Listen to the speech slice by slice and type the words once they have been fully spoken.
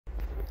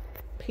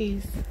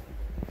Peace.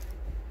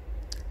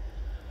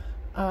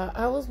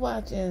 I was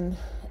watching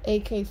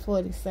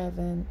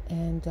AK-47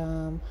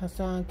 and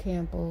Hassan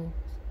Campbell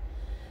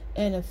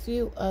and a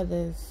few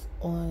others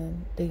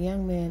on the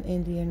young man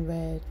Indian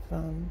Red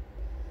from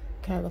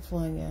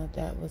California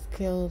that was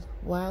killed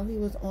while he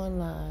was on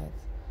live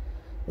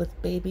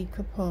with Baby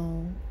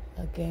Capone,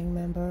 a gang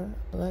member,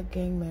 blood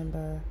gang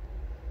member,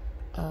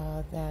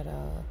 that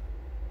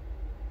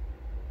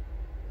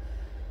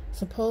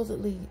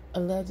supposedly,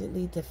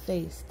 allegedly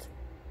defaced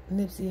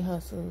Nipsey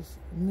Hussle's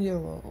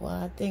mural. Well,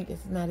 I think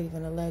it's not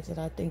even alleged.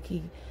 I think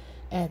he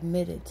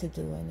admitted to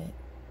doing it.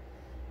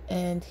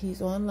 And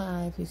he's on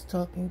live. He's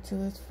talking to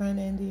his friend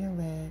Indian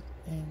Red.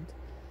 And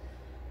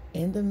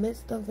in the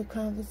midst of the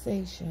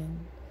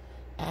conversation,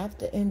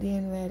 after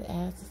Indian Red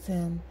asks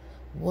him,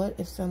 what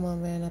if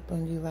someone ran up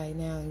on you right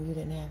now and you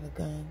didn't have a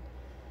gun?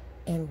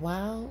 And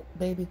while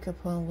Baby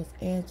Capone was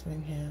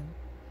answering him,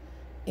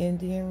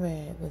 Indian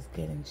Red was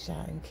getting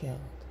shot and killed.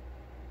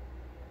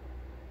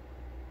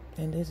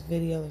 And this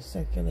video is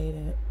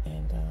circulating,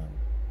 and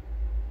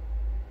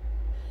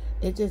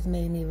it just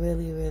made me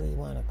really, really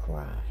want to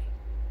cry.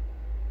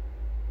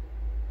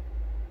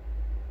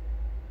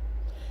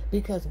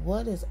 Because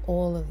what is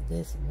all of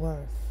this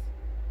worth?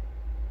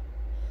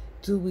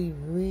 Do we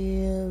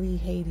really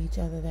hate each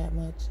other that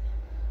much?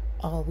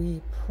 Are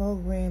we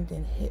programmed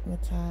and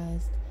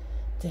hypnotized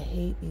to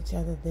hate each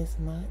other this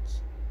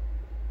much?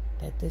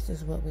 That this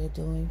is what we're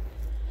doing?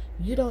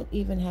 You don't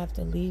even have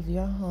to leave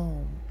your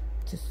home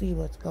to see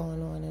what's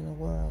going on in the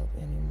world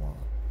anymore.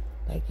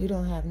 Like, you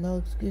don't have no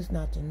excuse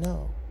not to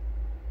know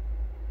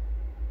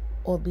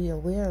or be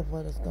aware of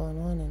what is going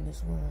on in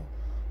this world.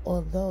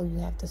 Although you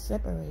have to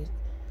separate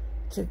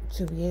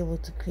to be able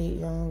to create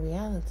your own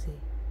reality.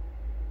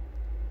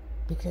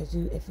 Because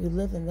if you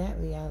live in that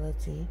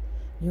reality,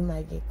 you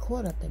might get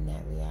caught up in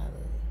that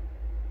reality.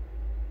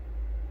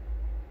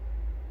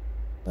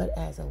 But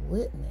as a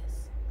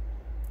witness,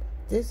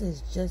 this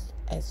is just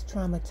as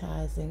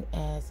traumatizing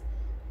as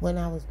when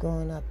I was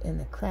growing up in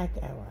the crack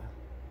era.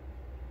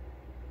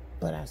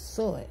 But I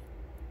saw it.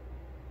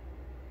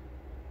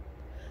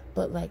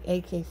 But like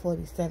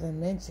AK-47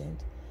 mentioned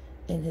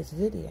in his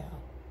video,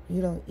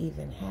 you don't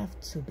even have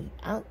to be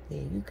out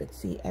there. You could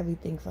see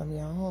everything from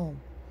your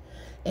home.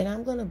 And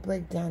I'm going to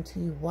break down to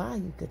you why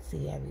you could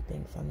see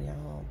everything from your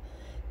home.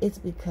 It's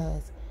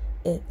because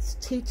it's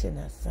teaching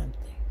us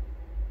something.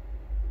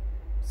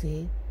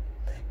 See?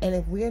 And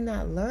if we're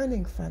not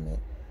learning from it,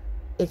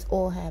 it's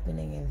all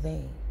happening in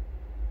vain.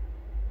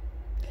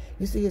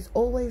 You see, it's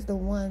always the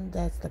one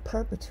that's the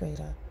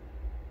perpetrator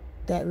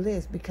that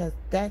lives, because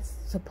that's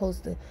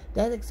supposed to,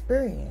 that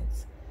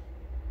experience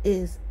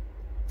is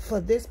for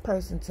this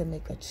person to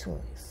make a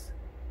choice.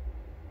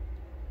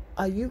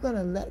 Are you going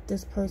to let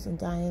this person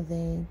die in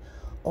vain,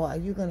 or are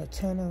you going to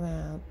turn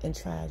around and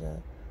try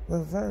to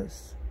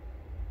reverse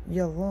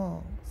your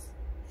wrongs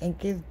and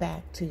give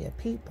back to your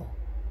people?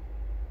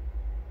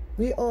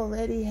 We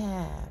already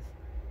have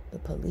the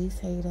police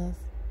hate us,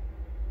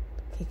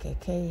 the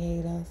KKK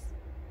hate us,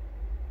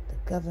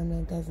 the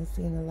government doesn't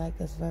seem to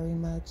like us very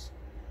much.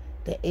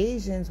 The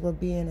Asians were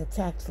being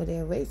attacked for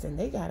their race, and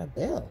they got a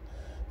bill.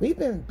 We've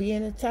been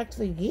being attacked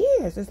for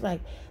years. It's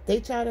like they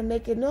try to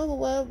make it normal.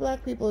 Well,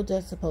 black people are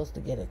just supposed to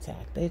get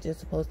attacked. They're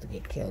just supposed to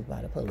get killed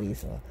by the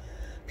police, or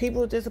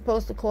people are just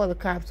supposed to call the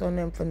cops on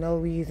them for no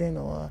reason,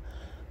 or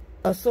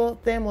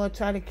assault them or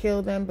try to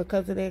kill them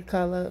because of their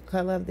color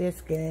of their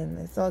skin.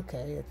 It's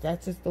okay.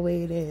 That's just the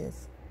way it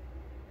is.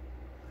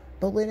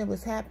 But when it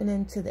was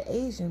happening to the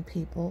Asian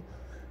people,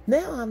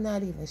 now I'm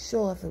not even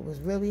sure if it was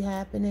really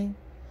happening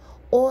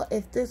or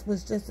if this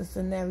was just a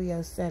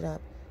scenario set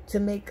up to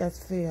make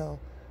us feel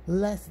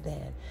less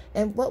than.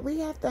 And what we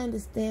have to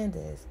understand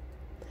is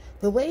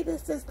the way the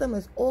system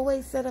is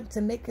always set up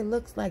to make it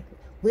look like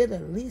we're the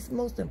least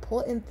most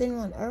important thing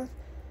on earth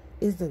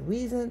is the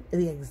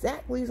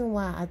exact reason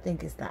why I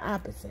think it's the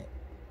opposite.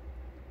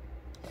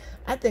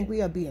 I think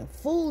we are being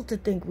fooled to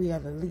think we are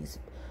the least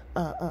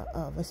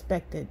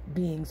respected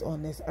beings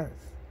on this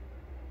earth,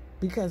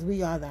 because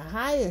we are the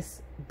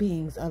highest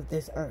beings of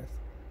this earth.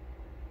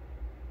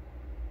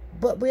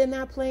 But we're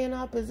not playing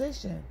our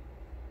position.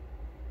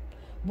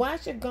 Why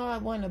should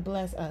God want to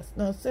bless us?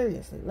 No,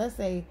 seriously. Let's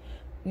say,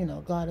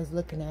 God is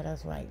looking at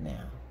us right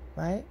now,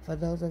 right? For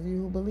those of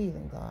you who believe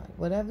in God,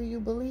 whatever you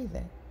believe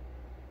in,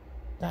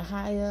 the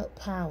higher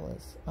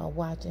powers are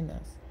watching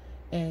us,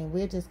 and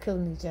we're just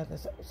killing each other.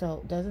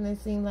 So doesn't it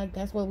seem like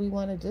that's what we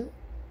want to do?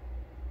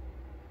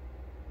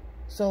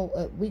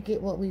 So we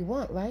get what we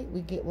want, right?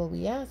 We get what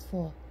we ask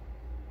for.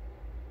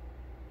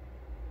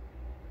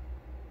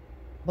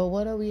 But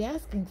what are we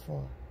asking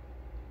for?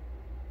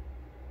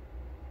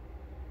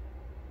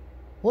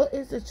 What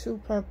is the true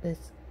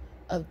purpose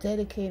of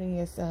dedicating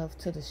yourself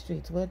to the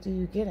streets? What do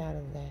you get out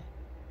of that?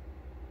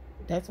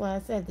 That's why I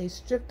said they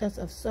stripped us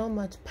of so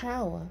much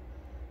power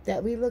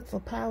that we look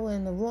for power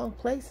in the wrong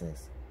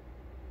places.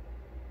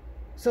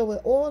 So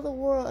with all the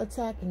world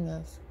attacking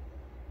us,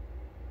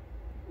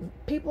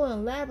 people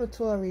in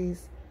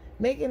laboratories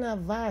making up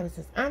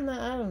viruses. I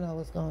don't know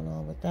what's going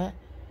on with that.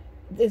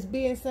 it's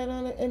being said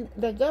on it, and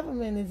the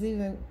government is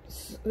even,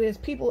 there's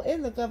people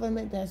in the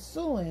government that's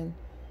suing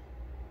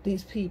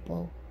these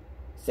people,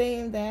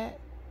 saying that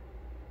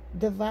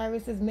the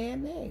virus is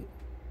man-made.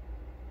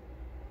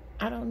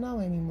 I don't know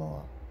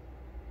anymore.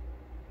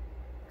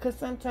 Because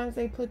sometimes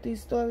they put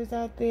these stories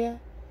out there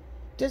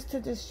just to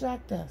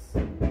distract us.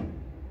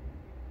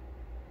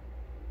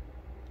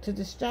 To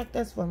distract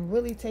us from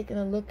really taking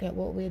a look at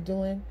what we're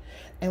doing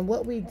and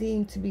what we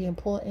deem to be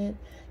important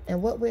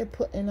and what we're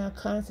putting our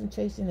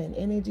concentration and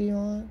energy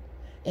on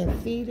and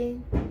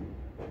feeding,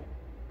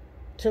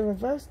 to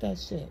reverse that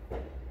shit.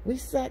 We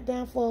sat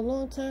down for a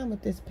long time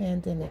with this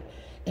pandemic.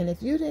 And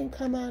if you didn't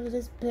come out of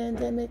this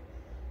pandemic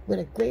with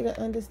a greater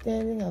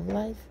understanding of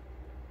life,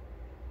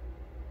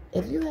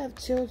 if you have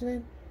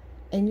children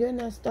and you're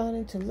not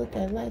starting to look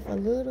at life a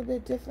little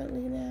bit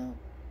differently now,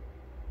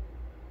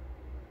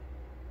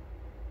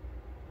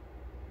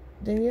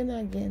 then you're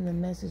not getting the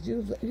message.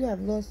 You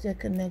have lost your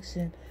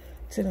connection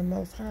to the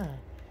Most High.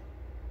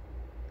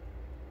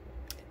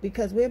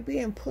 Because we're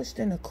being pushed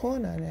in a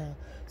corner now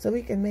so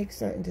we can make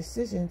certain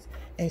decisions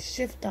and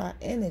shift our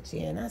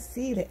energy. And I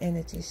see the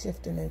energy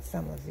shifting in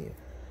some of you.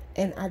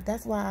 And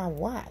that's why I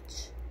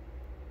watch.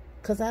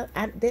 Because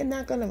they're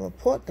not going to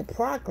report the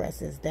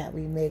progresses that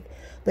we make,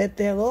 but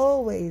they'll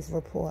always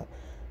report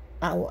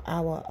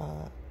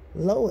our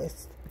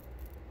lowest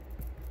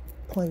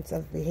points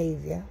of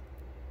behavior.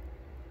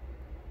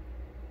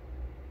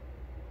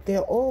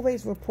 They'll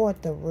always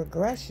report the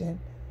regression,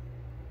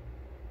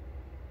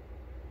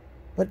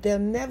 but they'll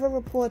never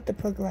report the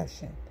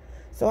progression.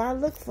 So I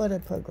look for the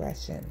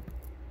progression.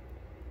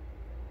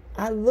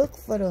 I look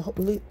for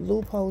the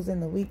loopholes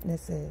and the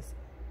weaknesses,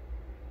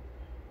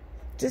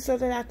 just so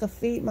that I can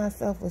feed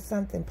myself with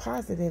something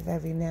positive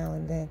every now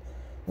and then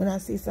when I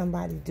see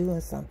somebody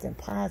doing something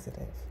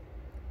positive.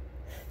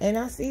 And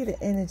I see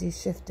the energy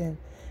shifting,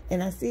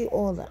 and I see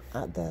all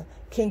the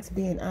kinks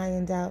being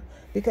ironed out,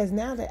 because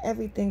now that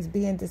everything's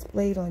being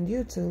displayed on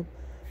YouTube,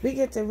 we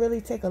get to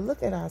really take a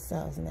look at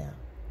ourselves now.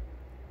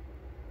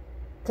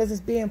 Because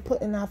it's being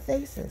put in our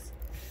faces.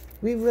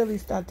 We're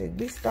starting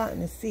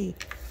to see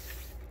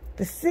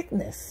the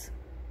sickness.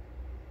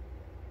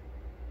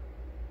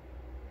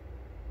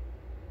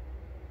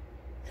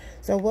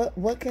 So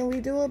what can we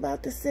do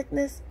about the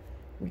sickness?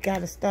 We got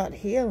to start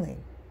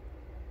healing.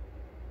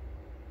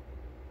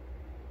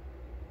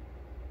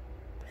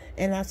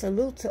 And I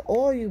salute to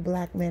all you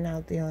black men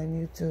out there on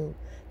YouTube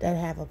that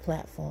have a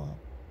platform,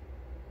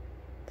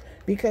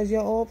 because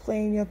you're all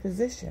playing your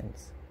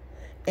positions.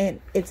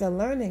 And it's a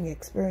learning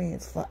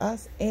experience for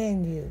us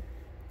and you.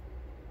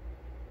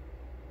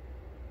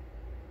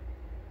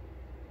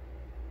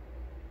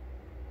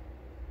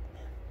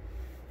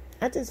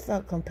 I just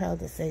felt compelled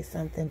to say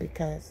something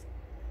because,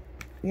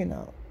 you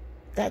know,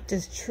 that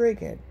just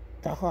triggered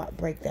the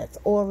heartbreak that's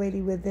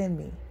already within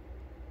me.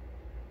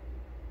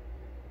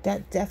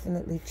 That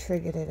definitely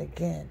triggered it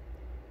again.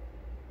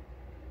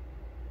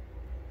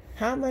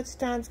 How much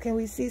times can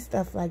we see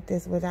stuff like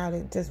this without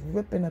it just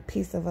ripping a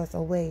piece of us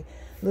away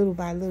little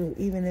by little,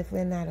 even if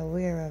we're not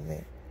aware of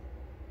it?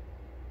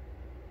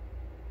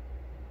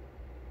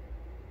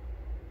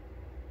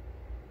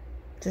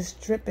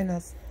 Just stripping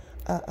us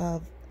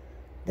of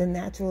the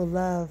natural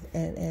love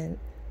and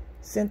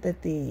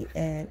sympathy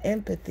and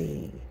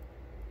empathy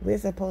we're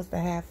supposed to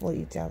have for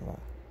each other.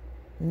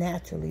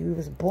 Naturally, we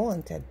was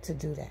born to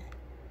do that.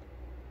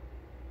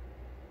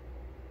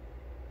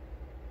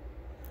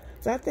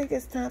 So I think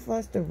it's time for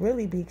us to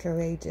really be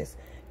courageous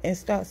and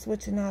start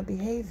switching our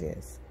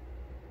behaviors.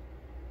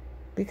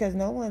 Because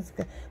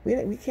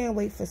we can't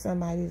wait for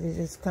somebody to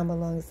just come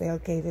along and say,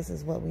 okay, this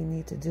is what we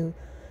need to do.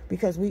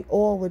 Because we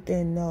all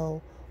within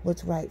know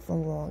what's right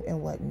from wrong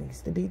and what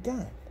needs to be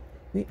done.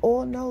 We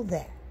all know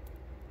that.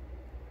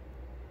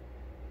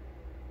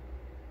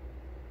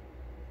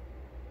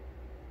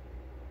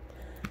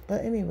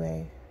 But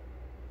anyway,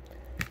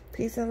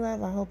 peace and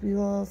love. I hope you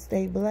all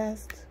stay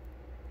blessed.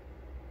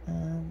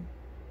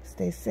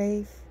 Stay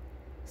safe,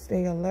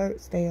 stay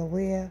alert, stay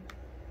aware,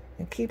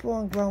 and keep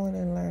on growing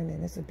and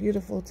learning. It's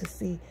beautiful to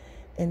see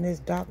in this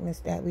darkness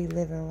that we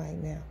live in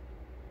right now.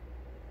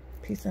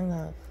 Peace and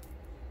love.